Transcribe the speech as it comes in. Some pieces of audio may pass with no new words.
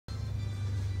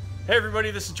Hey everybody,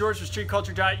 this is George from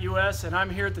StreetCulture.US, and I'm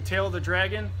here at the Tail of the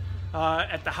Dragon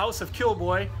at the house of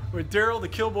KillBoy with Daryl the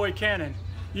KillBoy Cannon.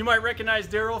 You might recognize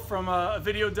Daryl from a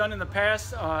video done in the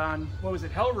past on, what was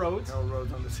it, Hell Roads? Hell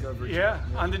Roads on Discovery Channel.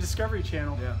 Yeah, on the Discovery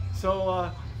Channel. Yeah.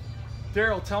 So,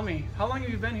 Daryl, tell me, how long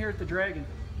have you been here at the Dragon?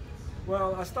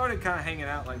 Well, I started kind of hanging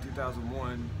out like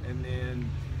 2001, and then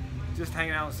just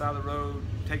hanging out on the side of the road,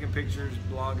 taking pictures,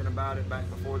 blogging about it back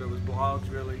before there was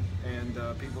blogs really, and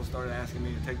people started asking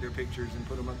me to take their pictures and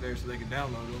put them up there so they could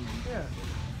download them. And yeah.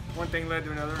 One thing led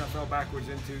to another, and I fell backwards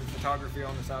into photography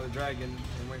on the side of the Dragon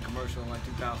and went commercial in like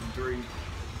 2003, and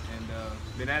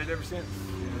been at it ever since.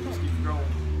 You know, just keep growing.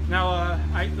 Now,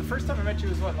 the first time I met you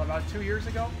was what, about 2 years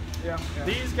ago? Yeah.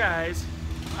 These guys,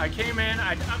 I came in,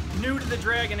 I'm new to the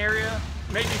Dragon area,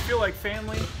 made me feel like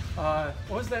family. What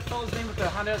was that fellow's name with the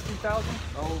Honda S2000?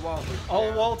 Old Walter.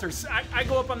 Old Walter. I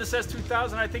go up on this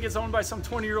S2000, I think it's owned by some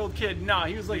 20-year-old kid. No,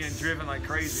 he was like being driven like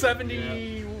crazy.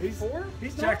 74?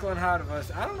 He's Jekyll and Hyde of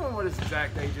us. I don't know what his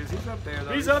exact age is. He's up there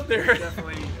though. He's up there.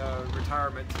 Definitely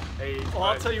retirement age. Well,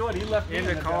 I'll tell you what, he left me in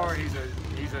the car. He's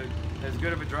as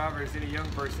good of a driver as any young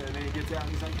person, and then he gets out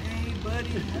and he's like, "Hey, buddy,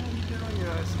 how you doing?" You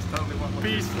know, it's just totally what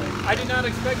beast. I did not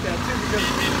expect that too,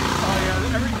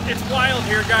 because it's wild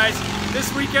here, guys.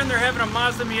 This weekend they're having a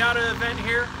Mazda Miata event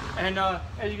here, and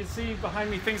as you can see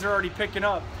behind me, things are already picking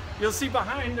up. You'll see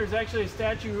behind there's actually a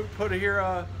statue put here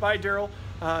by Daryl.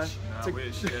 I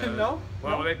wish. No?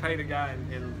 Well, no? They paid a guy,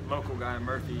 local guy in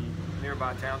Murphy,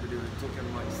 nearby town to do it. It took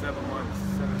him like 7 months,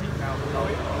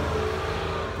 $17,000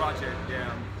 project.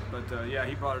 Yeah. But yeah,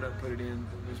 he brought it up, put it in.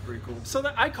 It was pretty cool. So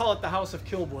I call it the House of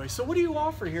KillBoy. So what do you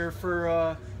offer here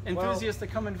for enthusiasts to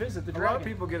come and visit the Dragon? A lot of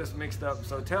people get us mixed up.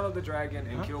 So Tail of the Dragon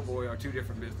and KillBoy are two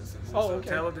different businesses. Oh, okay.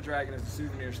 So Tail of the Dragon is the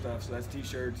souvenir stuff. So that's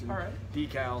T-shirts and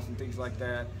decals and things like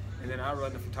that. And then I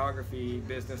run the photography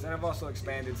business, and I've also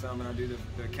expanded some, and I do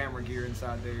the camera gear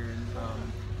inside there and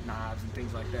knives and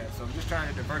things like that. So I'm just trying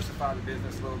to diversify the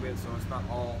business a little bit, so it's not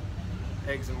all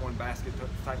eggs in one basket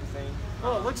type of thing.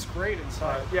 Well, it looks great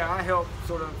inside. Yeah, I help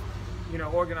sort of,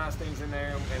 organize things in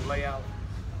there and lay out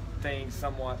things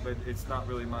somewhat, but it's not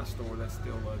really my store. That's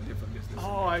still a different business.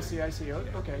 Oh, I see.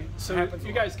 Okay. So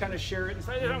you guys kind of share it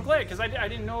inside. I'm glad, because I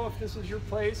didn't know if this was your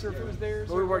place or if it was theirs.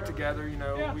 But we work together,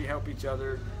 we help each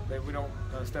other. We don't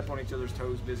step on each other's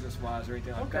toes business-wise or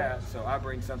anything like that. So I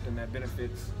bring something that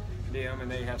benefits them,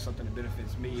 and they have something that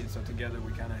benefits me, and so together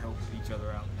we kind of help each other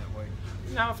out in that way.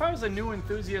 Now, if I was a new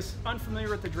enthusiast, unfamiliar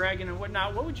with the Dragon and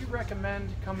whatnot, what would you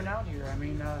recommend coming out here? I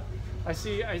mean, I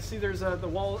see there's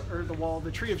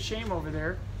the Tree of Shame over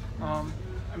there. I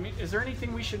mean, is there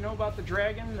anything we should know about the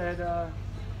Dragon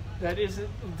that is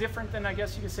different than, I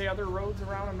guess you could say, other roads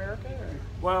around America? Or?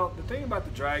 Well, the thing about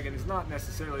the Dragon is not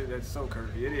necessarily that it's so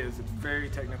curvy. It is. It's very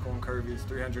technical and curvy. It's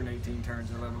 318 turns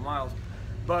and 11 miles.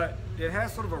 But it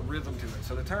has sort of a rhythm to it.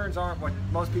 So the turns aren't what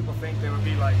most people think they would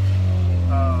be, like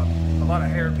a lot of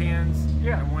hairpins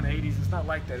and 180s. It's not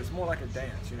like that. It's more like a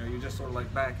dance. You're just sort of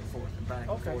like back and forth and back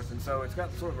and forth. And so it's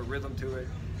got sort of a rhythm to it,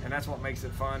 and that's what makes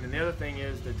it fun. And the other thing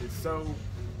is that it's so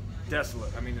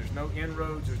desolate. I mean, there's no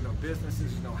inroads, there's no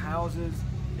businesses, there's no houses.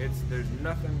 There's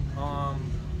nothing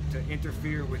to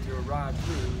interfere with your ride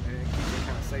through, and it keeps it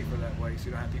kind of safer that way, so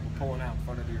you don't have people pulling out in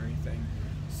front of you or anything.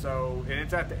 So, and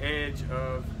it's at the edge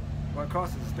of, well, it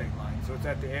crosses the state line, so it's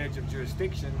at the edge of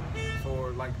jurisdiction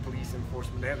for like police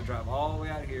enforcement. They have to drive all the way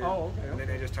out here, and then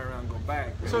they just turn around and go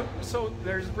back. So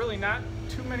there's really not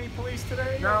too many police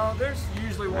today? No, there's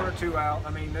usually 1 or 2 out.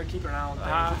 I mean, they're keeping an eye on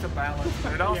things. It's a balance.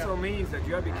 But it also means that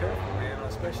you gotta be careful, man,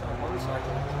 especially on a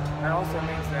motorcycle. That also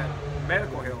means that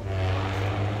medical help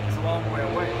is a long way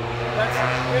away. Oh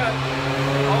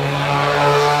my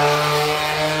God.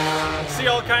 See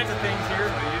all kinds of things here.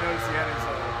 You notice he had his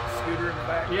scooter in the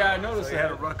back? Yeah, I noticed so he had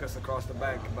a ruckus across the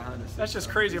back behind us. That's just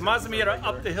crazy. Mazda Miata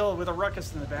up the hill with a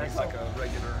ruckus in the back. It's like a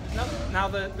regular. Now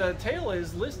the Tail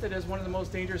is listed as one of the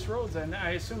most dangerous roads, and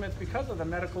I assume it's because of the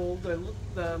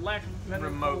the lack of medical,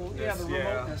 remoteness,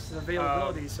 the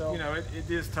availability. So it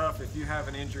is tough if you have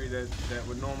an injury that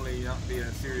would normally not be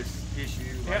a serious issue,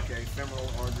 like a femoral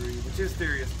artery, which is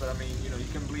serious, but I mean, you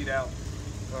can bleed out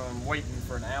waiting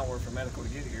for an hour for medical to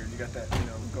get here. You got that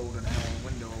golden hour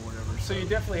window or whatever. So you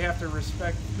definitely have to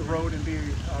respect the road and be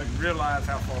realize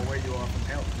how far away you are from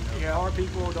help. Car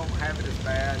people don't have it as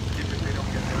bad. Typically don't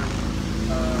get hurt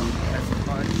as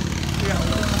much.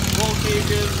 Roll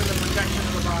cages and the protection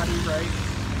of the body, right?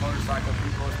 Motorcycle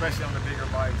people, especially on the bigger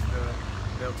bikes,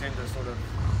 they'll tend to sort of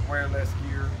wear less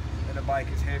gear, and the bike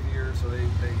is heavier, so they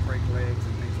break legs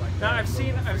and things like that. Now I've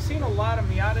seen a lot of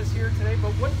Miatas here today,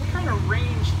 but what kind of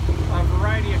range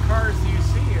variety of cars do you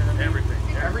see here? Everything.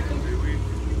 Everything?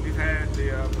 We've had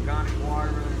the Pagani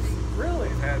Guaras,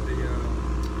 had the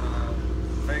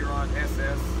Veyron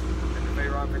SS and the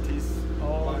Veyron Vertice,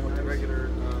 along with the regular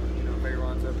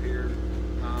Veyrons up here.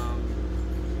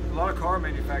 A lot of car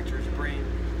manufacturers bring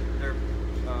their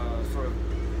sort of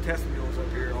test mules up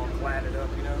here all cladded up,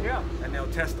 Yeah. and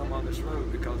they'll test them on this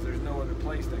road because there's no other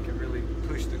place that can really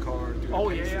push the car through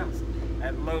the paces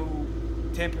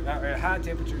at high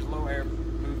temperatures, low air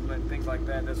movement, things like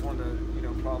that. That's one of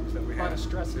the problems that we have. A lot of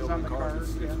stresses on the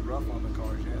cars. It's rough on the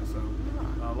cars, so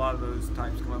a lot of those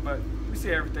types come up. But we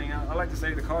see everything. I like to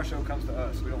say the car show comes to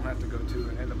us. We don't have to go to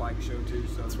it, and the bike show too.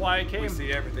 So that's why I came. We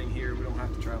see everything here. We don't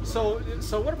have to travel.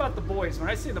 So what about the boys? When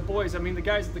I say the boys, I mean the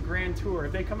guys at the Grand Tour.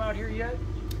 Have they come out here yet?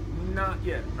 Not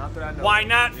yet. Not that I know. Why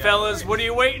not, fellas? What are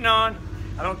you waiting on?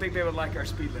 I don't think they would like our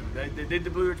speed limit. They did the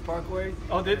Blue Ridge Parkway.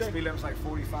 Oh, did they? The speed limit's like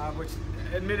 45, which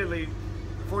admittedly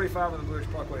 45 on the Blue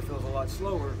Ridge Parkway feels a lot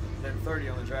slower than 30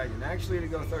 on the Dragon. Actually, to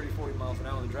go 30, 40 miles an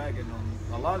hour on the Dragon,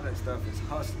 on a lot of that stuff is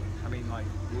hustling. I mean, like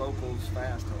locals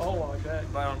fast hustling. Oh, I bet.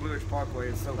 But on Blue Ridge Parkway,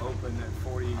 it's so open that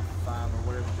 45 or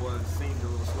whatever it was seemed a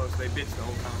little slow, so they bitched the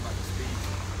whole time about the speed.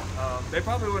 They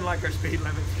probably wouldn't like our speed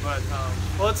limits, but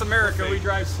well, it's America. We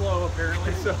drive slow,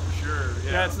 apparently. So sure,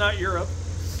 yeah, it's not Europe.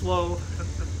 Slow.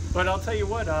 But I'll tell you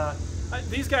what,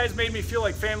 these guys made me feel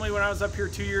like family when I was up here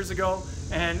 2 years ago,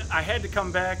 and I had to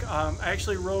come back. I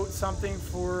actually wrote something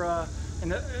for,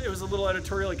 and it was a little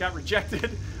editorial. It got rejected,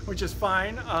 which is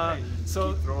fine.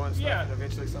 So keep throwing stuff, and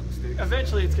eventually something sticks.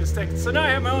 Eventually it's gonna stick. So now I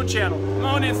have my own channel,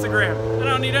 my own Instagram. I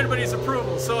don't need anybody's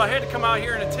approval. So I had to come out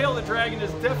here, and A Tail of the Dragon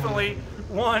is definitely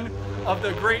one of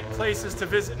the great places to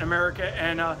visit in America.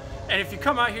 And if you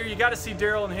come out here, you got to see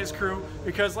Daryl and his crew,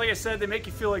 because like I said, they make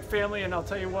you feel like family. And I'll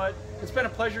tell you what, it's been a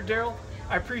pleasure, Daryl.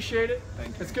 I appreciate it.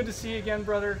 Thank you. It's good to see you again,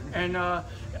 brother. And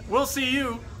we'll see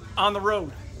you on the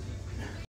road.